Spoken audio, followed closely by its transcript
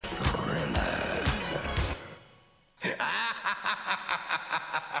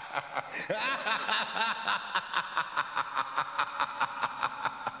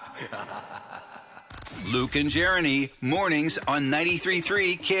Luke and Jeremy, mornings on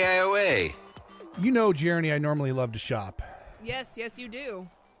 93.3 KIOA. You know, Jeremy, I normally love to shop. Yes, you do.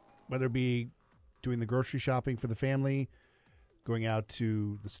 Whether it be doing the grocery shopping for the family, going out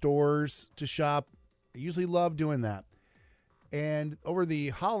to the stores to shop. I usually love doing that. And over the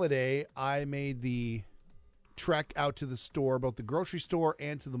holiday, I made the trek out to the store, both the grocery store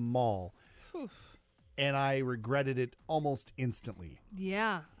and to the mall. Whew. And I regretted it almost instantly.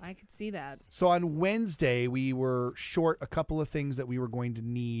 Yeah, I could see that. So on Wednesday, we were short a couple of things that we were going to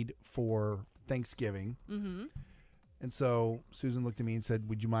need for Thanksgiving. Mm-hmm. And so Susan looked at me and said,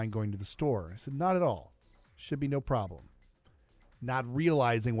 "Would you mind going to the store?" I said, "Not at all. Should be no problem." Not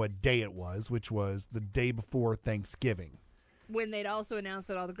realizing what day it was, which was the day before Thanksgiving. When they'd also announced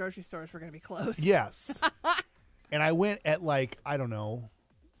that all the grocery stores were going to be closed. Yes. And I went at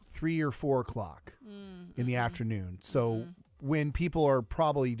 3 or 4 o'clock in the afternoon. So when people are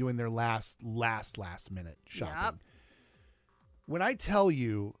probably doing their last minute shopping. Yep. When I tell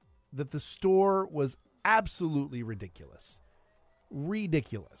you that the store was absolutely ridiculous.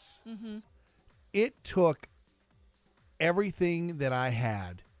 Mm-hmm. It took everything that I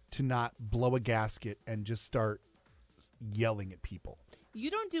had to not blow a gasket and just start yelling at people. You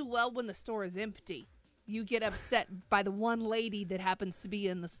don't do well when the store is empty. You get upset by the one lady that happens to be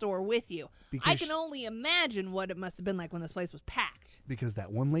in the store with you. I can only imagine what it must have been like when this place was packed. Because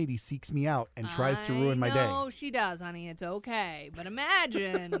that one lady seeks me out and tries to ruin my day. No, she does, honey. It's okay. But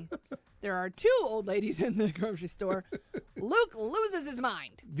imagine there are 2 old ladies in the grocery store. Luke loses his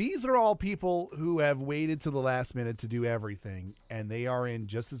mind. These are all people who have waited to the last minute to do everything, and they are in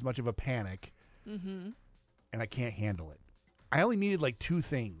just as much of a panic. Mm-hmm. And I can't handle it. I only needed 2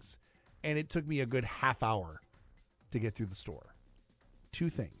 things, and it took me a good half hour to get through the store. 2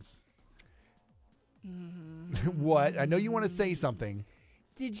 things. Mm-hmm. What? I know you want to say something.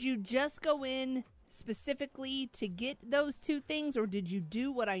 Did you just go in specifically to get those 2 things, or did you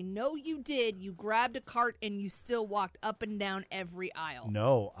do what I know you did? You grabbed a cart and you still walked up and down every aisle.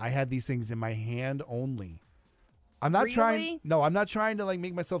 No, I had these things in my hand only. I'm not really? I'm not trying to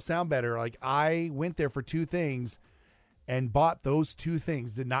make myself sound better. I went there for 2 things and bought those 2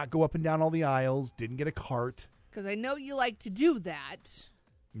 things. Did not go up and down all the aisles. Didn't get a cart. Because I know you like to do that.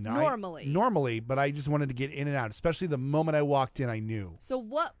 Normally, but I just wanted to get in and out. Especially the moment I walked in, I knew. So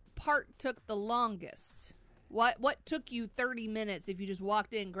what part took the longest? What took you 30 minutes if you just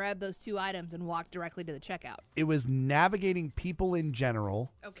walked in, grabbed those 2 items, and walked directly to the checkout? It was navigating people in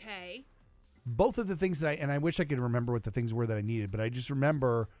general. Okay. Both of the things that I wish I could remember what the things were that I needed, but I just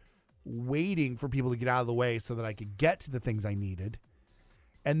remember waiting for people to get out of the way so that I could get to the things I needed.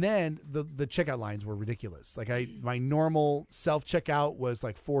 And then the checkout lines were ridiculous. My normal self-checkout was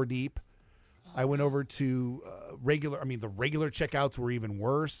 4 deep. I went over to the regular checkouts were even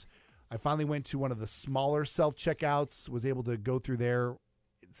worse. I finally went to one of the smaller self-checkouts, was able to go through there.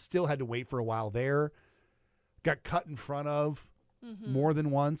 Still had to wait for a while there. Got cut in front of more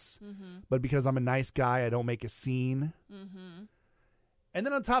than once. Mm-hmm. But because I'm a nice guy, I don't make a scene. Mm-hmm. And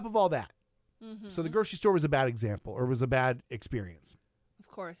then on top of all that, so the grocery store was a bad example, or was a bad experience. Of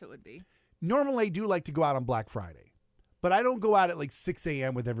course it would be. Normally I do like to go out on Black Friday, but I don't go out at 6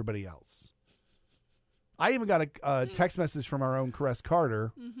 a.m. with everybody else. I even got a text message from our own Caress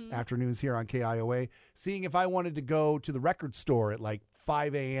Carter, afternoons here on KIOA, seeing if I wanted to go to the record store at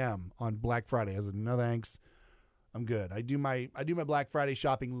 5 a.m. on Black Friday. I said, no thanks. I'm good. I do my Black Friday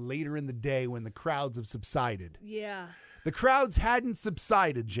shopping later in the day when the crowds have subsided. Yeah. The crowds hadn't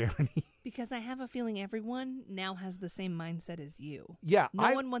subsided, Jeremy. Because I have a feeling everyone now has the same mindset as you. Yeah.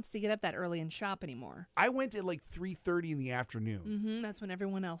 No one wants to get up that early and shop anymore. I went at 3:30 in the afternoon. Mm-hmm. That's when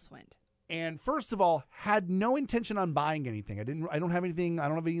everyone else went. And first of all, had no intention on buying anything. I don't have anything. I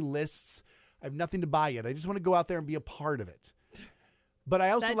don't have any lists. I have nothing to buy yet. I just want to go out there and be a part of it. But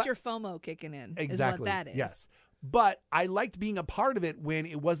I also that's your FOMO kicking in. Exactly. Is what that is. Yes. But I liked being a part of it when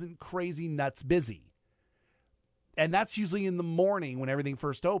it wasn't crazy nuts busy. And that's usually in the morning when everything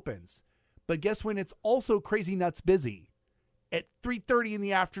first opens. But guess when it's also crazy nuts busy? At 3:30 in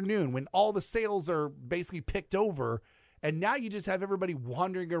the afternoon when all the sales are basically picked over. And now you just have everybody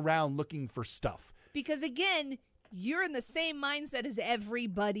wandering around looking for stuff. Because again, you're in the same mindset as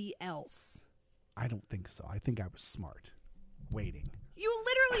everybody else. I don't think so. I think I was smart. Waiting. You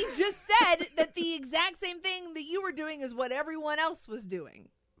literally just said that the exact same thing that you were doing is what everyone else was doing.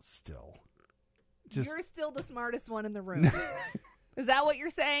 Still. You're still the smartest one in the room. Is that what you're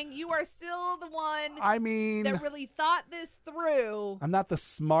saying? You are still the one that really thought this through. I'm not the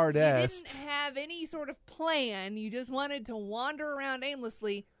smartest. You didn't have any sort of plan. You just wanted to wander around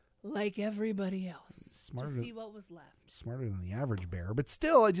aimlessly like everybody else to see what was left. Smarter than the average bear, but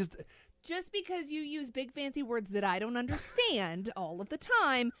still, Just because you use big fancy words that I don't understand all of the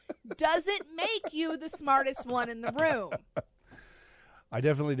time doesn't make you the smartest one in the room. I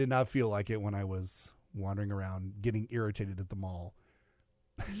definitely did not feel like it when I was wandering around getting irritated at the mall.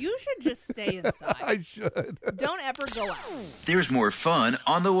 You should just stay inside. I should. Don't ever go out. There's more fun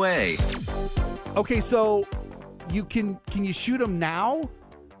on the way. Okay, so can you shoot them now?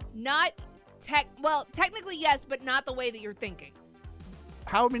 Technically yes, but not the way that you're thinking.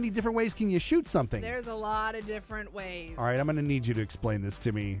 How many different ways can you shoot something? There's a lot of different ways. All right, I'm going to need you to explain this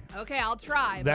to me. Okay, I'll try.